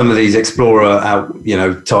some of these explorer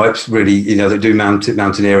types really, that do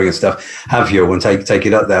mountaineering and stuff, have Huel and take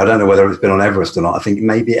it up there. I don't know whether it's been on Everest or not. I think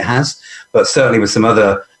maybe it has, but certainly with some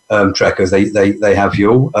other trekkers, they have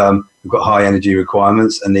Huel. We've got high energy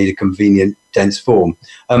requirements and need a convenient, dense form.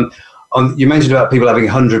 You mentioned about people having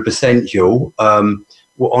 100% Huel.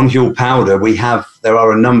 On Huel powder, there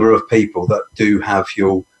are a number of people that do have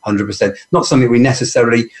Huel 100%. Not something we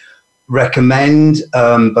necessarily recommend,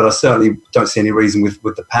 but I certainly don't see any reason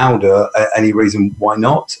with the powder, any reason why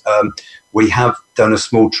not. We have done a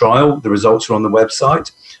small trial. The results are on the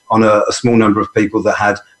website on a small number of people that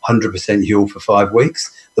had 100% Huel for 5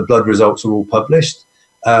 weeks. The blood results are all published.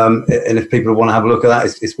 And if people want to have a look at that,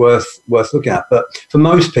 it's worth looking at. But for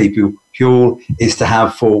most people, Huel is to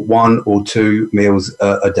have for 1 or 2 meals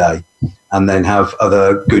a day, and then have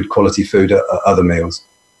other good quality food at other meals.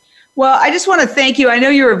 Well, I just want to thank you. I know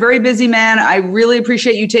you're a very busy man. I really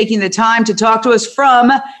appreciate you taking the time to talk to us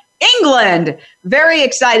from England. Very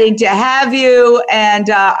exciting to have you. And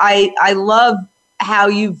I love how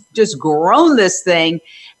you've just grown this thing.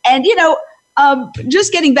 And,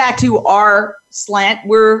 just getting back to our slant,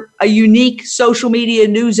 we're a unique social media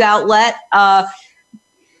news outlet.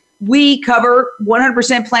 We cover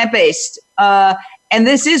 100% plant-based. And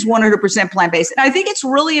this is 100% plant-based. And I think it's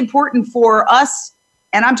really important for us,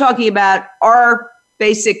 and I'm talking about our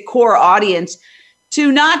basic core audience,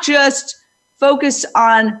 to not just focus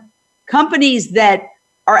on companies that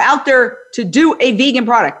are out there to do a vegan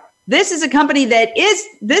product. This is a company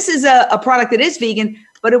this is a product that is vegan,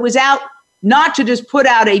 but it was out not to just put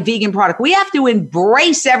out a vegan product. We have to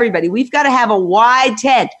embrace everybody. We've got to have a wide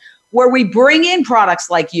tent where we bring in products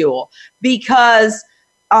like Huel, because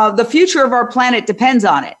the future of our planet depends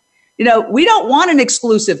on it. We don't want an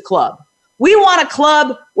exclusive club. We want a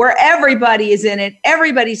club where everybody is in it,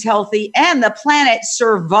 everybody's healthy, and the planet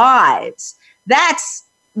survives. That's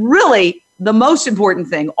really the most important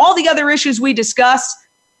thing. All the other issues we discuss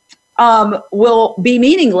will be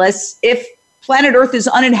meaningless if planet Earth is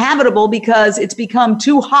uninhabitable, because it's become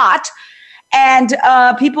too hot, and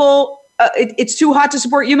it's too hot to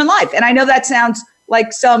support human life. And I know that sounds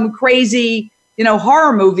like some crazy,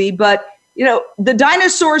 horror movie, but the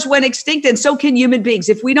dinosaurs went extinct, and so can human beings.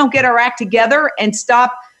 If we don't get our act together and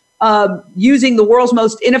stop using the world's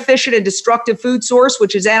most inefficient and destructive food source,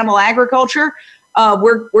 which is animal agriculture,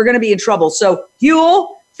 we're going to be in trouble. So,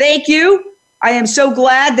 Huel, thank you. I am so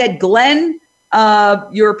glad that Glenn,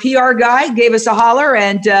 your PR guy, gave us a holler,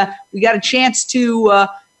 and we got a chance to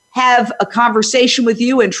have a conversation with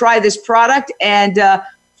you and try this product. And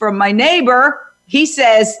from my neighbor, He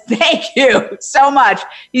says, thank you so much.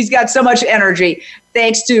 He's got so much energy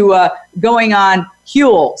thanks to going on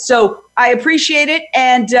Huel. So I appreciate it,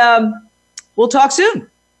 and we'll talk soon.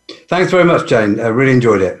 Thanks very much, Jane. I really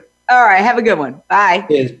enjoyed it. All right. Have a good one. Bye.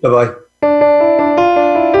 Cheers. Bye-bye.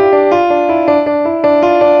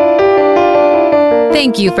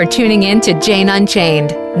 Thank you for tuning in to Jane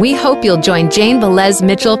Unchained. We hope you'll join Jane Velez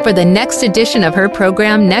Mitchell for the next edition of her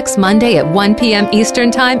program next Monday at 1 p.m. Eastern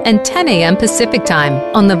Time and 10 a.m. Pacific Time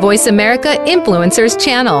on the Voice America Influencers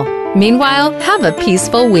channel. Meanwhile, have a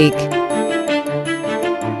peaceful week.